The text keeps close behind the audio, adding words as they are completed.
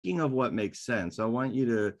of what makes sense, I want you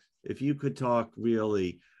to, if you could talk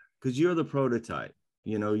really, because you're the prototype,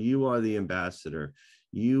 you know, you are the ambassador.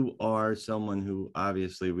 You are someone who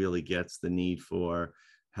obviously really gets the need for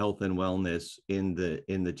health and wellness in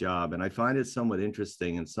the job. And I find it somewhat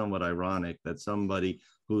interesting and somewhat ironic that somebody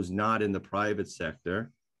who's not in the private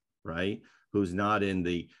sector, right, who's not in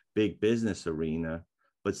the big business arena,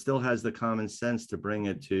 but still has the common sense to bring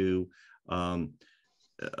it to,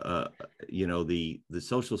 you know, the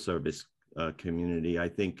social service community, I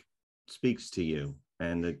think speaks to you.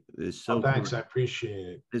 And it is so. Oh, thanks, I appreciate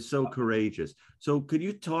it. It's so courageous. So could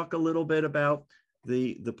you talk a little bit about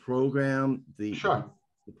the program, Sure.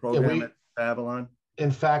 the program at Babylon? In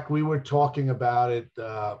fact, we were talking about it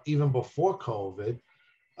even before COVID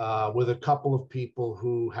with a couple of people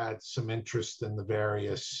who had some interest in the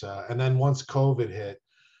various, and then once COVID hit,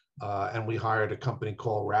 and we hired a company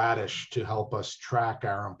called Radish to help us track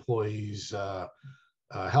our employees'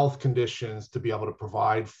 health conditions, to be able to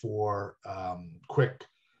provide for quick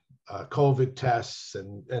COVID tests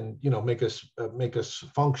and you know, make us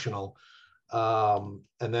functional. And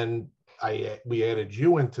then we added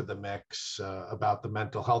you into the mix about the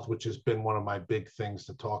mental health, which has been one of my big things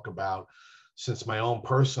to talk about since my own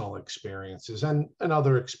personal experiences and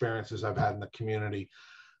other experiences I've had in the community.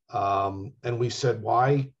 And we said,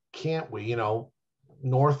 why can't we? You know,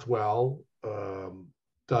 Northwell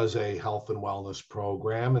does a health and wellness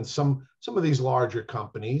program, and some of these larger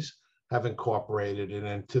companies have incorporated it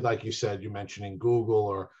into, like you said, you're mentioning Google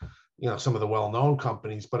or, you know, some of the well-known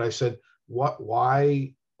companies. But I said,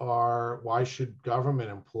 why should government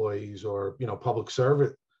employees or, you know, public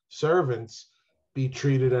servants be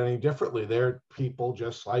treated any differently? They're people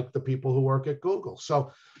just like the people who work at Google.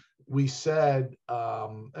 So we said,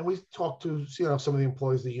 and we talked to, you know, some of the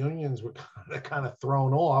employees, the unions were kind of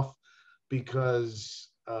thrown off because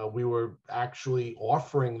we were actually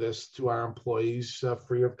offering this to our employees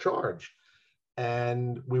free of charge.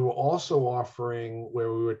 And we were also offering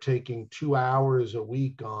where we were taking 2 hours a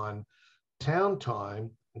week on town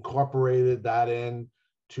time, incorporated that in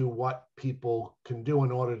to what people can do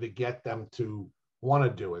in order to get them to want to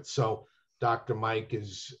do it. So Dr. Mike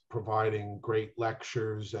is providing great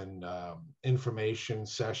lectures and information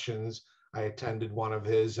sessions. I attended one of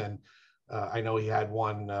his, and I know he had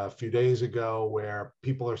one a few days ago where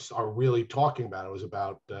people are really talking about it. It was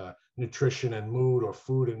about nutrition and mood, or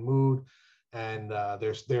food and mood. And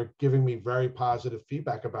they're giving me very positive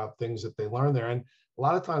feedback about things that they learn there. And a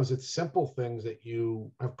lot of times it's simple things that you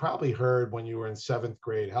have probably heard when you were in 7th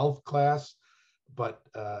grade health class, but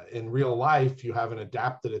in real life, you haven't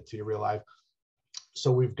adapted it to your real life.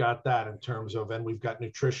 So we've got that in terms of, and we've got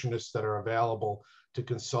nutritionists that are available to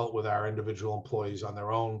consult with our individual employees on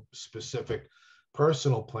their own specific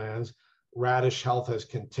personal plans. Radish Health has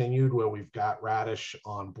continued, where we've got Radish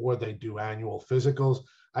on board. They do annual physicals.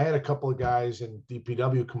 I had a couple of guys in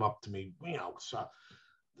DPW come up to me, you know, so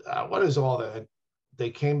what is all that? They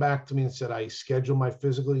came back to me and said, I scheduled my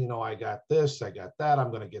physical, you know, I got this, I got that, I'm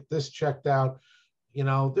going to get this checked out. You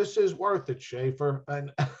know, this is worth it, Schaffer.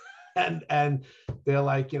 And they're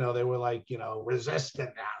like, you know, they were like, you know,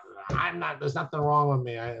 resistant. I'm not, there's nothing wrong with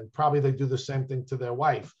me. And probably they do the same thing to their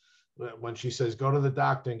wife when she says, go to the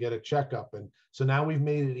doctor and get a checkup. And so now we've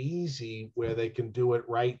made it easy where they can do it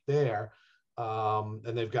right there.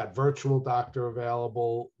 And they've got virtual doctor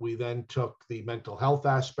available. We then took the mental health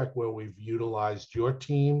aspect where we've utilized your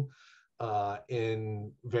team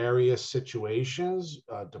in various situations,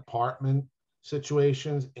 department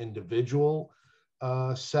situations, individual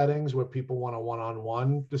settings where people want a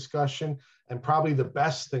one-on-one discussion. And probably the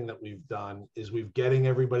best thing that we've done is we've getting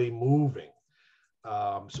everybody moving.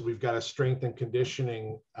 So we've got a strength and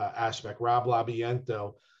conditioning aspect. Rob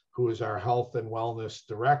Labiento, who is our health and wellness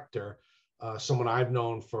director, someone I've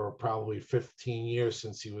known for probably 15 years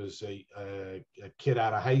since he was a kid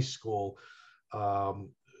out of high school,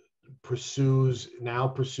 pursues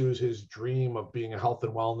his dream of being a health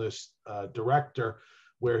and wellness director,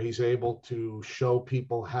 where he's able to show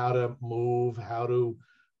people how to move, how to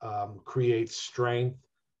create strength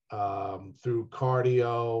through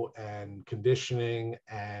cardio and conditioning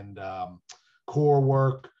and core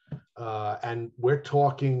work. And we're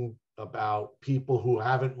talking about people who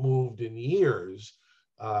haven't moved in years,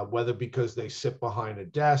 whether because they sit behind a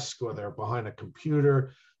desk or they're behind a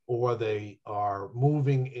computer, or they are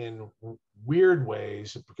moving in weird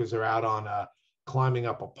ways because they're out on climbing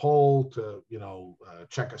up a pole to, you know,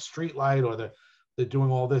 check a street light, or they're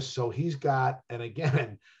doing all this. So he's got, and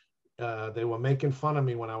again, they were making fun of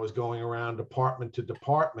me when I was going around department to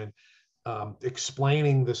department,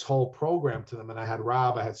 explaining this whole program to them. And I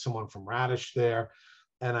had someone from Radish there.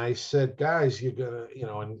 And I said, guys, you're gonna,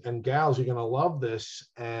 and gals, you're gonna love this.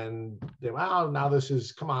 And they're, oh, now this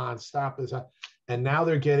is, come on, stop this. And now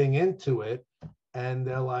they're getting into it, and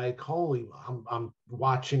they're like, holy, I'm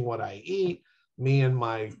watching what I eat. Me and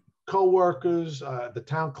my coworkers, the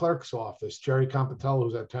town clerk's office, Jerry Compatello,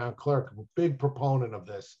 who's our town clerk, a big proponent of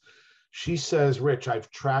this. She says, Rich,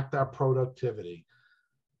 I've tracked our productivity.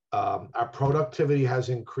 Our productivity has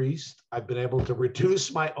increased. I've been able to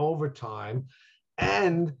reduce my overtime.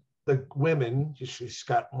 And the women, she's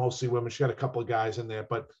got mostly women, she's got a couple of guys in there,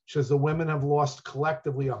 but she says the women have lost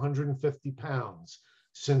collectively 150 pounds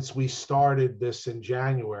since we started this in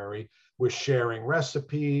January. We're sharing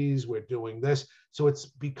recipes, we're doing this. So it's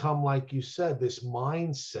become, like you said, this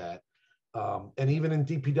mindset. And even in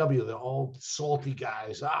DPW, the old salty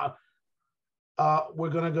guys, we're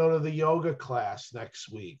going to go to the yoga class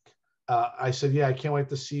next week. I said, yeah, I can't wait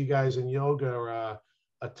to see you guys in yoga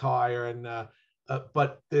attire. And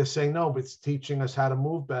but they're saying, no, but it's teaching us how to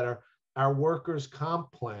move better. Our workers'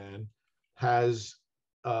 comp plan has,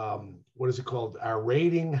 what is it called? Our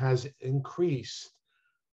rating has increased,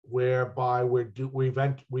 whereby we've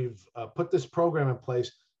put this program in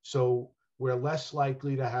place so we're less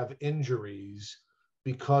likely to have injuries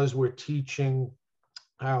because we're teaching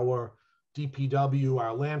our DPW,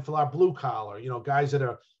 our landfill, our blue collar, guys that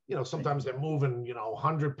are, sometimes they're moving,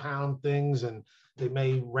 100-pound things and they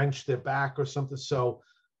may wrench their back or something. So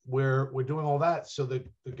we're doing all that. So the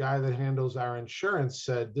guy that handles our insurance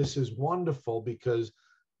said, this is wonderful because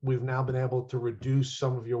we've now been able to reduce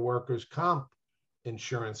some of your workers' comp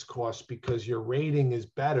insurance costs because your rating is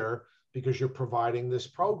better because you're providing this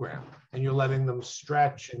program and you're letting them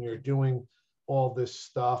stretch and you're doing all this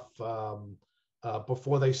stuff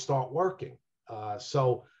before they start working.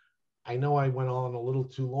 So I know I went on a little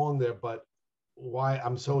too long there, but why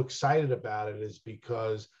I'm so excited about it is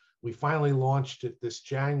because we finally launched it this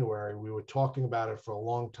January. We were talking about it for a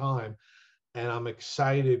long time, and I'm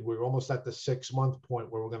excited. We're almost at the 6-month point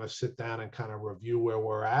where we're going to sit down and kind of review where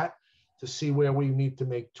we're at to see where we need to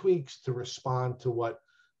make tweaks to respond to what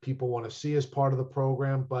people want to see as part of the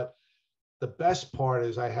program. But the best part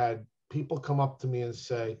is I had people come up to me and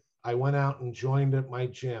say, I went out and joined at my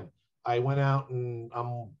gym. I went out and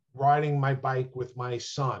I'm riding my bike with my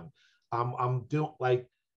son. I'm doing like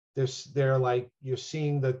this. They're like, you're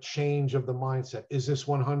seeing the change of the mindset. Is this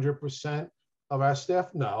 100% of our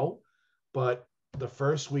staff? No, but the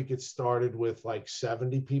first week it started with like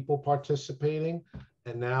 70 people participating.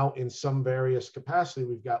 And now in some various capacity,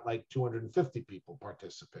 we've got like 250 people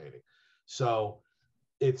participating. So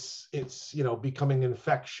it's becoming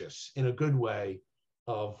infectious in a good way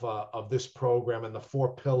of this program and the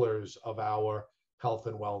 4 pillars of our health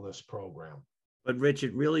and wellness program. But Rich,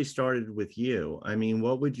 it really started with you. I mean,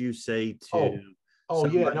 what would you say to?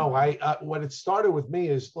 Yeah, no, what it started with me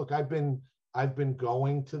is, look, I've been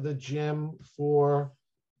going to the gym for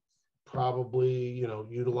probably,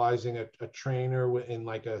 utilizing a trainer in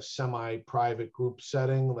like a semi-private group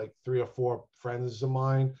setting, like 3 or 4 friends of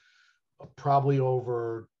mine, probably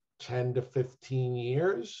over 10 to 15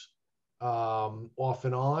 years, off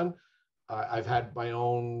and on. I've had my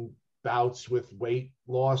own bouts with weight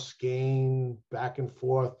loss, gain, back and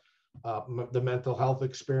forth. The mental health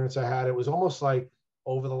experience I had, it was almost like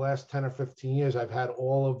over the last 10 or 15 years, I've had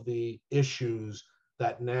all of the issues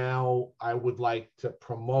that now I would like to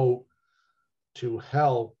promote to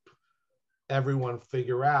help everyone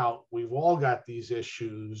figure out. We've all got these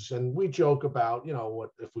issues, and we joke about, what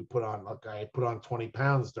if we put on, like I put on 20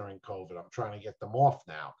 pounds during COVID. I'm trying to get them off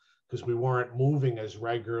now because we weren't moving as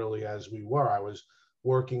regularly as we were. I was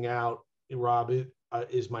working out. Rob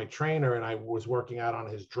is my trainer, and I was working out on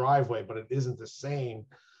his driveway, but it isn't the same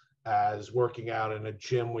as working out in a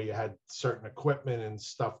gym where you had certain equipment and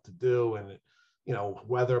stuff to do, and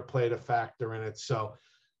weather played a factor in it.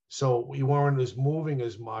 So we weren't as moving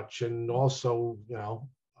as much, and also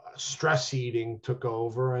stress eating took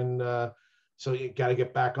over, and so you got to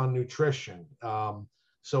get back on nutrition.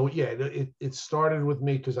 So yeah, it started with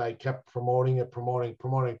me because I kept promoting,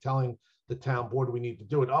 telling the town board we need to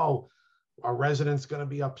do it. Oh, our residents going to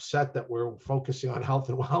be upset that we're focusing on health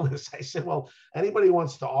and wellness. I said, well, anybody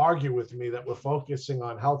wants to argue with me that we're focusing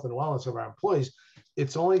on health and wellness of our employees,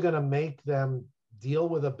 it's only going to make them deal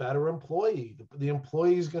with a better employee. The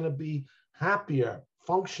employee is going to be happier,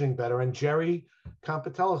 functioning better. And Jerry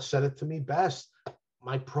Compatello said it to me best.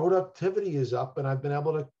 My productivity is up, and I've been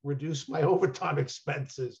able to reduce my overtime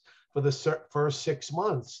expenses for the first 6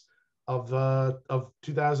 months of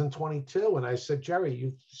 2022. And I said, Jerry,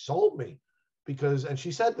 you sold me, and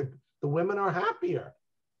she said the women are happier.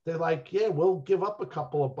 They're like, yeah, we'll give up a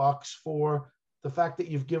couple of bucks for the fact that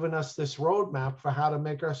you've given us this roadmap for how to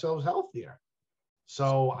make ourselves healthier.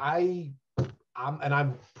 So I'm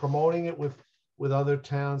promoting it with other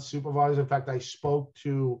town supervisors. In fact, I spoke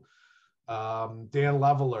to Dan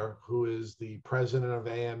Leveler, who is the president of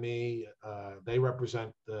AME. They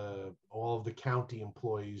represent all of the county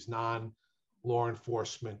employees, non-law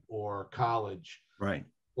enforcement or college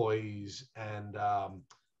employees. And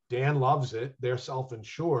Dan loves it. They're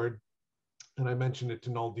self-insured. And I mentioned it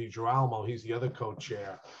to Noel DiGirolamo. He's the other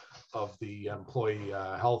co-chair of the employee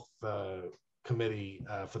health committee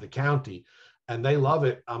for the county. And they love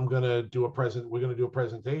it. We're going to do a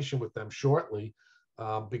presentation with them shortly.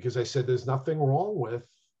 Because I said there's nothing wrong with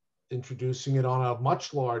introducing it on a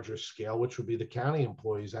much larger scale, which would be the county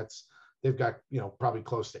employees. They've got, probably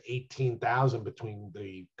close to 18,000 between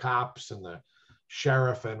the cops and the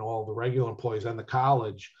sheriff and all the regular employees and the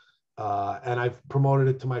college. And I've promoted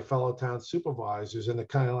it to my fellow town supervisors, and they're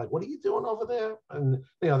kind of like, what are you doing over there? And,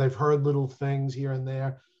 they've heard little things here and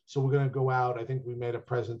there. So we're going to go out. I think we made a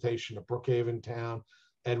presentation to Brookhaven Town.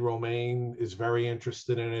 Ed Romaine is very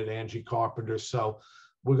interested in it, Angie Carpenter. So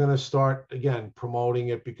we're going to start, again, promoting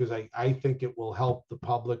it, because I think it will help the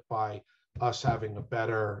public by us having a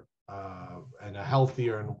better and a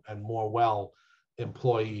healthier and more well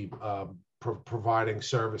employee providing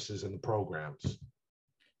services in the programs.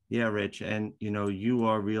 Yeah, Rich. And, you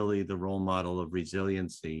are really the role model of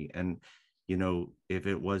resiliency. And, if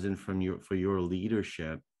it wasn't for your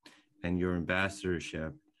leadership and your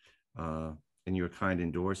ambassadorship, and your kind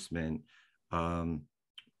endorsement of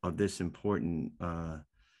this important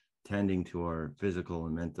tending to our physical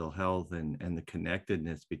and mental health and the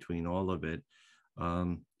connectedness between all of it,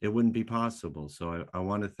 it wouldn't be possible. So I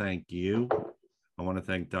want to thank you. I want to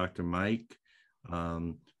thank Dr. Mike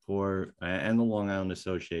and the Long Island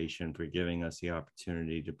Association for giving us the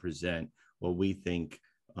opportunity to present what we think,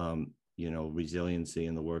 resiliency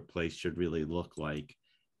in the workplace should really look like.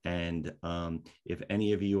 And if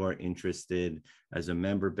any of you are interested as a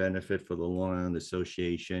member benefit for the Long Island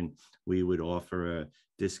Association, we would offer a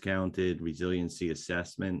discounted resiliency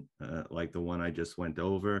assessment like the one I just went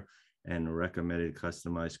over, and a recommended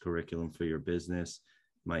customized curriculum for your business.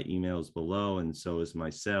 My email is below, and so is my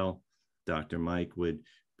cell. Dr. Mike would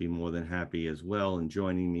be more than happy as well in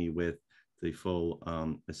joining me with the full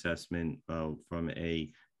assessment from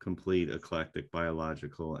a complete eclectic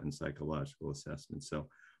biological and psychological assessment. So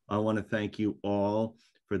I want to thank you all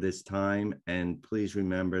for this time. And please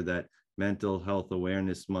remember that Mental Health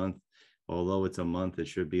Awareness Month, although it's a month, it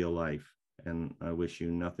should be a life. And I wish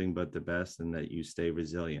you nothing but the best, and that you stay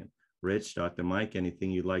resilient. Rich, Dr. Mike,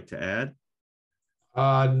 anything you'd like to add?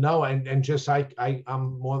 No, and just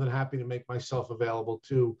I'm more than happy to make myself available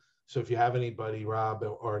too. So if you have anybody, Rob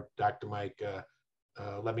or Dr. Mike,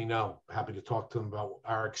 let me know. Happy to talk to them about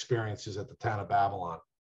our experiences at the town of Babylon.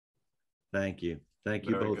 Thank you. Thank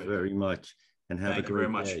you both very much, and have a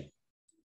great day.